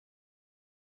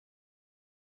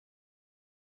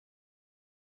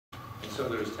And so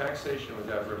there was taxation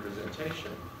without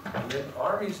representation. And then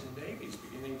armies and navies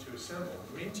beginning to assemble.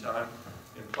 In the meantime,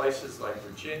 in places like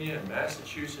Virginia and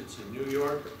Massachusetts and New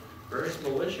York, various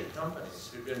militia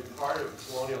companies who'd been part of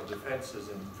colonial defenses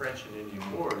in French and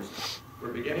Indian wars were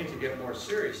beginning to get more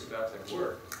serious about their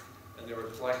work. And they were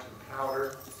collecting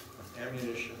powder,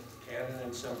 ammunition, cannon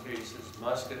in some cases,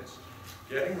 muskets,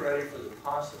 getting ready for the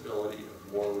possibility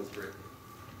of war with Britain.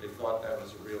 They thought that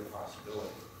was a real possibility.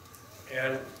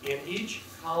 And in each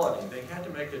colony, they had to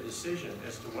make a decision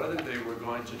as to whether they were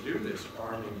going to do this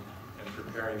arming and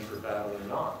preparing for battle or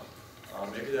not.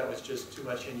 Maybe that was just too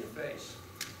much in your face.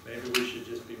 Maybe we should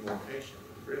just be more patient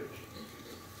with the British.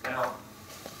 Now,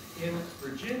 in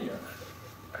Virginia,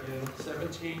 in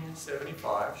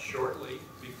 1775, shortly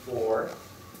before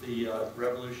the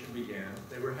revolution began,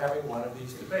 they were having one of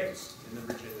these debates in the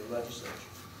Virginia legislature.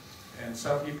 And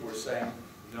some people were saying,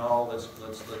 no, let's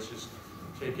just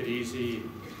take it easy.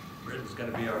 Britain's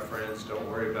going to be our friends. Don't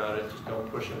worry about it. Just don't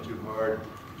push them too hard.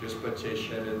 Just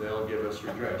petition and they'll give us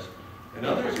redress. And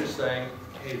others are saying,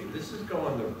 hey, this is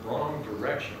going the wrong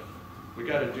direction. We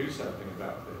got to do something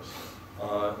about this.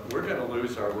 We're going to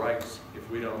lose our rights if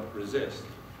we don't resist.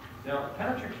 Now,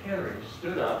 Patrick Henry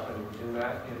stood up, and in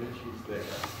that image he's there.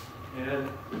 And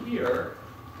here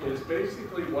is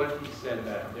basically what he said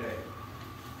that day.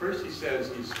 First he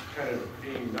says he's kind of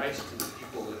being nice to the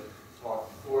people that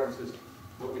talked before and says,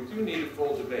 but we do need a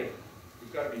full debate.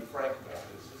 We've got to be frank about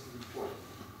this. This is important.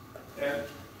 And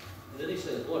then he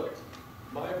says, look,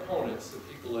 my opponents, the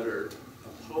people that are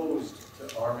opposed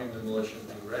to arming the militia and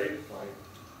being ready to fight,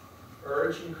 are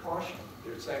urging caution.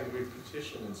 They're saying we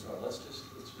petition and so on. Let's just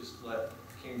let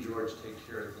King George take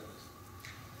care of things.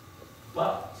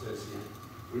 But, says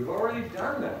he, we've already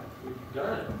done that. We've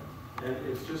done it. And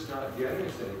it's just not getting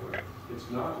us anywhere. It's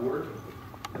not working.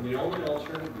 And the only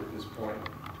alternative at this point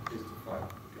is to fight.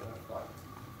 We've got to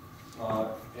fight.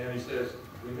 And he says,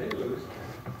 we may lose.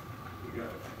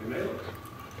 We may lose.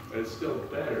 But it's still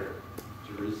better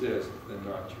to resist than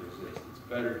not to resist. It's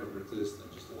better to resist than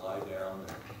just lie down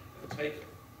and take it.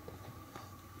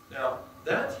 Now,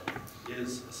 that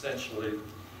is essentially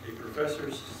a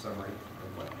professor's summary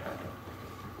of what happened.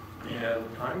 And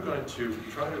I'm going to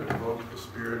try to evoke the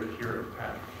spirit of hero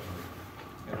Patrick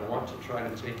Henry. And I want to try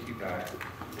to take you back to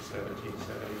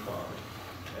 1775.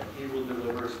 And he will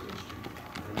deliver a speech to you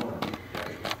in a moment.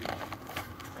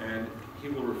 And he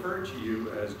will refer to you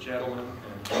as gentlemen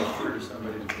and refer to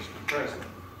somebody as Mr. President.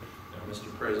 Now, Mr.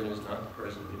 President is not the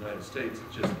President of the United States.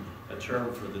 It's just a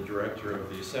term for the director of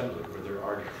the assembly where they're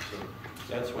arguing. So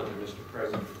that's what the Mr.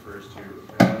 President refers to.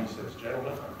 And when he says,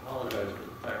 gentlemen, I apologize for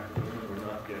the fact that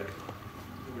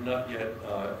we're not yet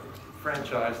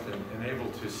franchised and able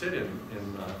to sit in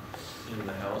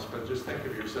the House, but just think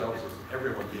of yourselves as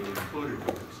everyone being included in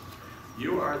this.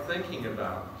 You are thinking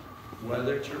about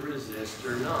whether to resist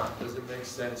or not. Does it make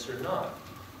sense or not?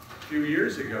 A few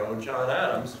years ago, John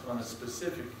Adams, on a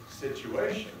specific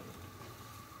situation,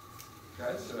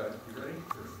 guys, you ready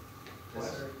for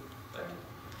this?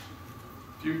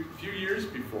 A few years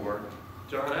before,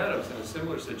 John Adams, in a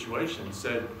similar situation,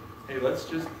 said, hey, let's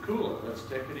just cool it. Let's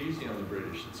take it easy on the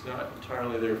British. It's not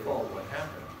entirely their fault what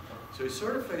happened. So he's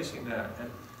sort of facing that.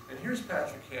 And here's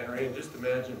Patrick Henry, and just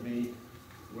imagine me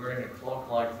wearing a cloak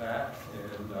like that,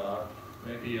 and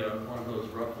maybe one of those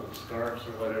ruffled scarves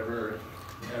or whatever,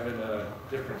 having a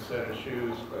different set of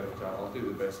shoes, but I'll do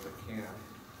the best I can.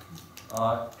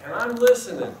 And I'm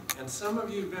listening, and some of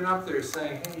you have been up there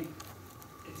saying, hey,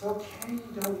 it's okay,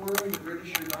 don't worry, the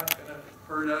British are not going to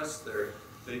hurt us.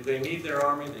 They need their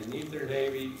army, they need their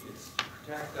navy, it's to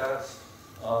protect us.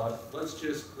 Let's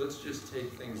just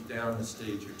take things down a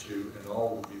stage or two, and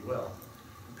all will be well.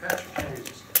 And Patrick Henry's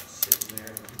just kind of sitting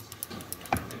there,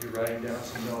 and maybe writing down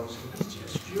some notes, and he's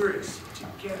just furious to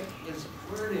get his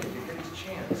word in, to get his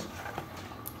chance.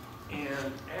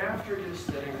 And after just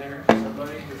sitting there,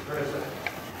 somebody, the president,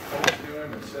 comes to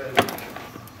him and says,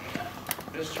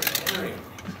 Mr. Henry,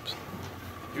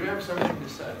 do you have something to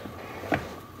say?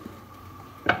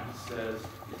 He says,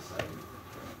 yes, I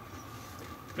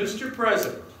do. Mr.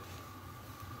 President,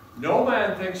 no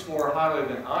man thinks more highly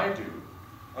than I do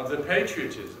of the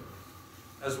patriotism,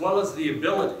 as well as the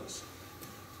abilities,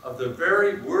 of the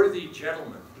very worthy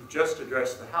gentleman who just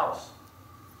addressed the House.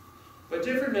 But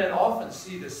different men often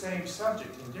see the same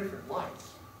subject in different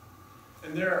lights.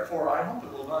 And therefore, I hope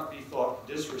it will not be thought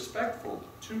disrespectful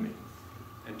to me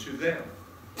and to them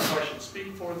if I should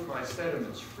speak forth my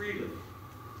sentiments freely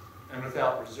and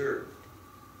without reserve.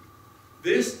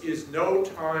 This is no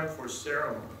time for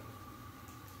ceremony.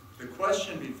 The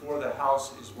question before the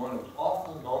House is one of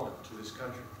awful moment to this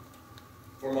country.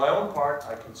 For my own part,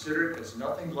 I consider it as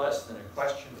nothing less than a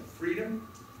question of freedom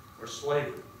or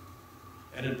slavery,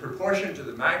 and in proportion to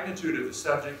the magnitude of the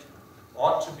subject,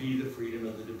 ought to be the freedom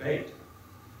of the debate.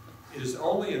 It is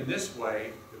only in this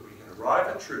way that we can arrive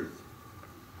at truth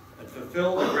and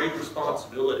fulfill the great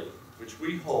responsibility which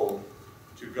we hold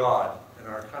to God and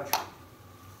our country.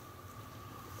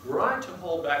 Were I to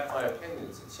hold back my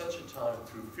opinions at such a time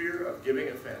through fear of giving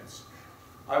offense,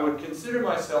 I would consider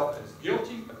myself as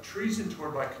guilty of treason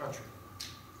toward my country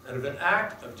and of an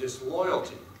act of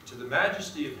disloyalty to the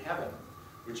majesty of heaven,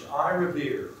 which I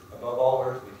revere above all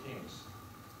earthly kings.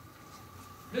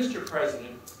 Mr.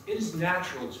 President, it is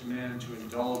natural to man to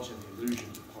indulge in the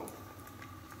illusions of hope.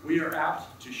 We are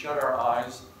apt to shut our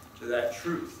eyes to that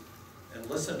truth and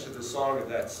listen to the song of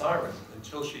that siren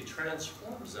until she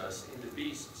transforms us into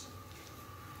beasts.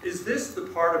 Is this the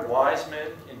part of wise men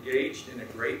engaged in a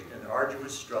great and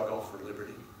arduous struggle for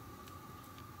liberty?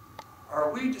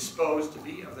 Are we disposed to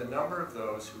be of the number of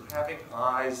those who, having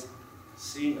eyes,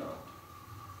 see not,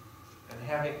 and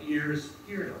having ears,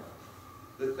 hear not,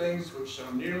 the things which so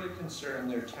nearly concern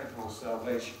their temporal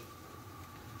salvation?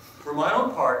 For my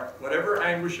own part, whatever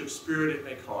anguish of spirit it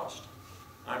may cost,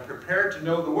 I'm prepared to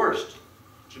know the worst,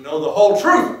 to know the whole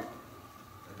truth,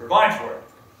 and provide for it.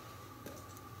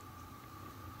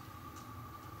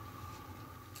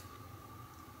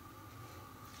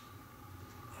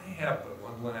 I have but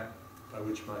one lamp by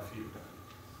which my feet are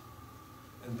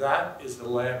guided, and that is the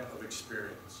lamp of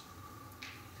experience.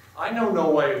 I know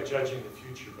no way of judging the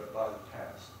future but by the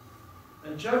past.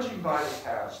 And judging by the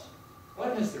past,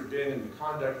 what has there been in the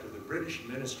conduct of the British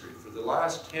ministry for the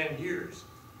last 10 years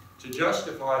to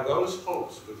justify those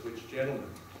hopes with which gentlemen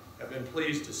have been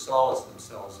pleased to solace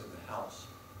themselves in the House?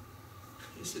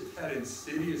 Is it that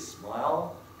insidious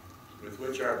smile with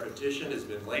which our petition has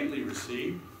been lately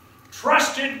received?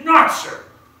 Trust it not, sir.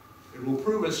 It will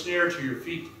prove a snare to your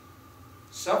feet.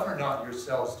 Suffer not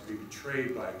yourselves to be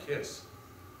betrayed by a kiss.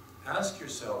 Ask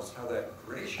yourselves how that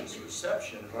gracious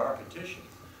reception of our petition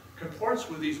comports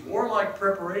with these warlike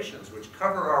preparations which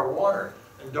cover our water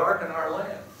and darken our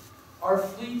land. Are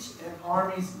fleets and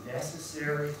armies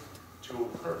necessary to a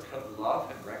work of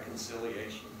love and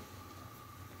reconciliation?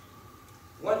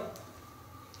 What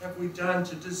have we done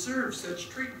to deserve such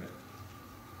treatment?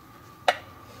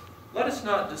 Let us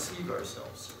not deceive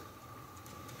ourselves, sir.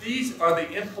 These are the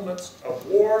implements of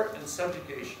war and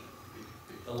subjugation,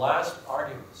 the last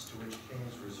arguments to which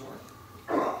kings resort.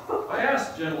 I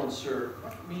ask, gentlemen, sir,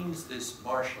 what means this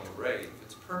martial array if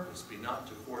its purpose be not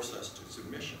to force us to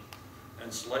submission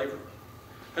and slavery?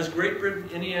 Has Great Britain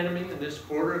any enemy in this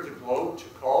quarter of the globe to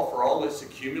call for all this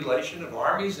accumulation of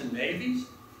armies and navies?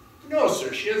 No,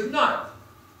 sir, she has none.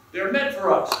 They are meant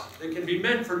for us. They can be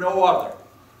meant for no other.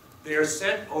 They are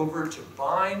sent over to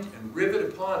bind and rivet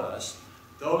upon us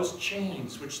those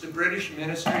chains which the British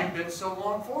ministry have been so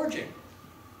long forging.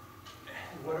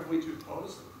 And what have we to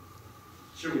oppose them?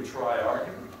 Should we try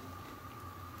argument?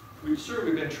 We've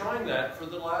been trying that for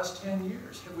the last 10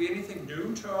 years. Have we anything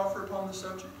new to offer upon the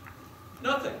subject?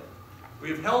 Nothing. We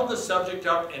have held the subject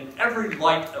up in every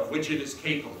light of which it is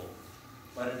capable,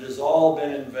 but it has all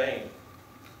been in vain.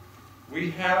 We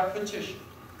have petitioned.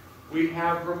 We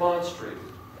have remonstrated.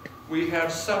 We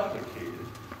have supplicated.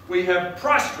 We have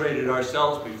prostrated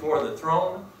ourselves before the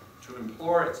throne to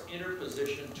implore its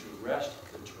interposition to arrest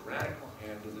the tyrannical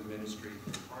hand of the ministry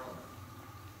in Parliament.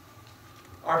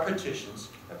 Our petitions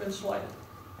have been slighted.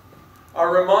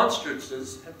 Our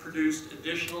remonstrances have produced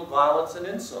additional violence and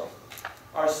insult.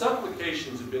 Our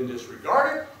supplications have been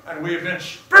disregarded, and we have been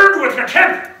spurned with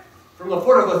contempt from the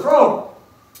foot of the throne.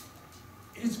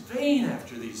 It is vain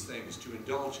after these things to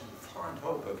indulge in the fond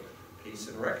hope of peace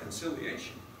and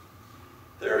reconciliation.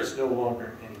 There is no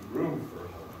longer any room for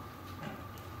hope.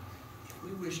 If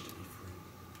we wish to be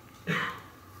free,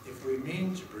 if we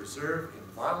mean to preserve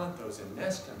inviolate those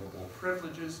inestimable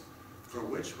privileges for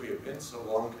which we have been so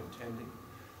long contending,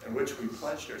 and which we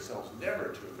pledged ourselves never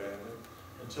to abandon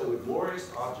until the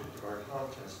glorious object of our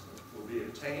contest will be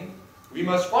obtained, we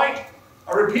must fight.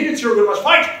 I repeat it, sir, we must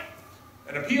fight,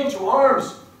 and appeal to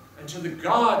arms and to the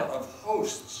God of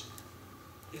hosts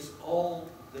is all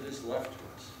that is left to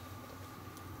us.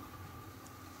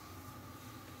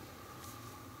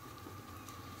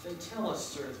 They tell us,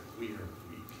 sir, that we are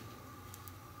weak,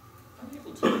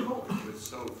 unable to cope with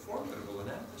so formidable an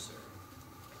adversary.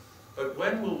 But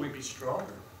when will we be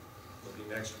stronger? Will it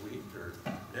be next week or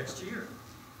next year?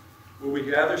 Will we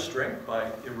gather strength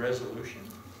by irresolution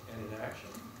and inaction?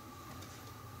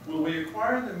 Will we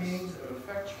acquire the means of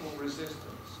effectual resistance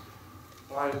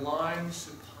by lying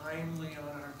supinely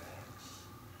on our backs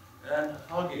and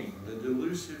hugging the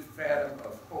delusive phantom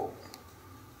of hope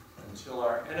until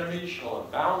our enemies shall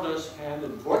have bound us hand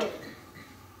and foot.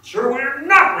 Sure, we are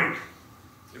not weak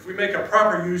if we make a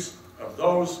proper use of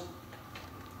those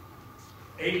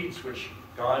aids which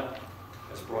God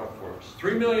has brought for us.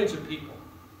 3 million people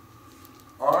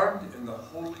armed in the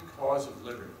holy cause of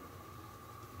liberty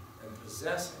and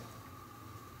possessing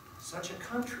such a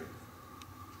country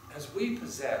as we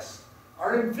possess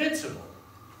are invincible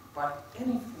by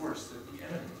any force that the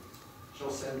enemy shall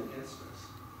send against us.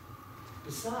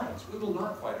 Besides, we will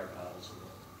not fight our battles alone.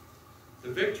 The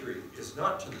victory is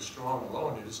not to the strong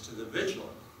alone, it is to the vigilant,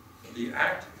 the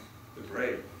active, the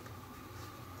brave.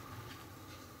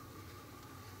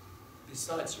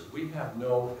 Besides, sir, we have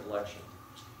no election.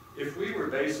 If we were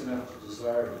base enough to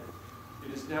desire it,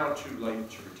 it is now too late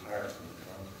to retire from the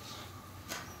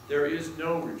Congress. There is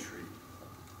no retreat,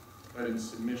 but in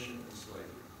submission and slavery.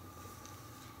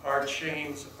 Our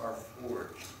chains are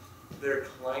forged. Their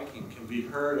clanking can be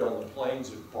heard on the plains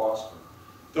of Boston.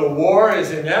 The war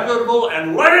is inevitable,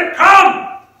 and let it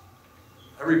come!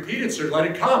 I repeat it, sir, let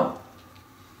it come.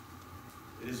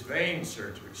 It is vain,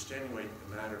 sir, to extenuate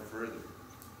the matter further.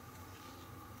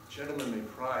 Gentlemen may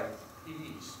cry,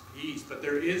 peace, peace, but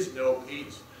there is no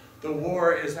peace. The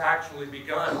war is actually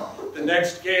begun. The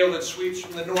next gale that sweeps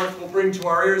from the north will bring to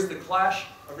our ears the clash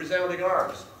of resounding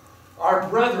arms. Our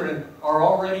brethren are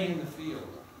already in the field.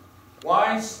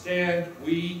 Why stand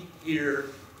we here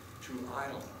to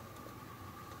idle?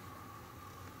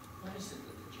 What is it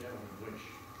that the gentlemen wish?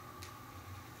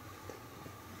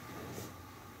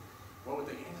 What would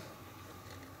they have?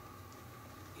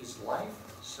 Is life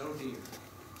so dear,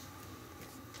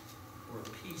 or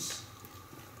peace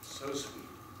so sweet,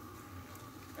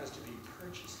 as to be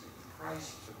purchased at the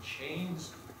price of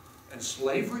chains and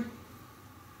slavery?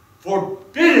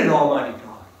 Forbid it, Almighty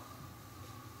God!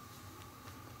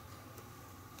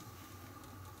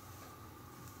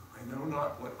 I know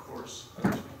not what course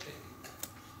others may take.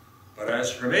 But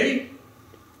as for me,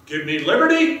 give me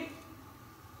liberty,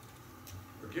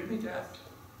 or give me death.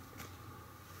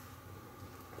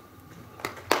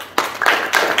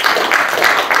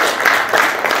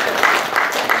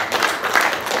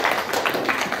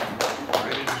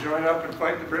 Ready to join up and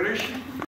fight the British?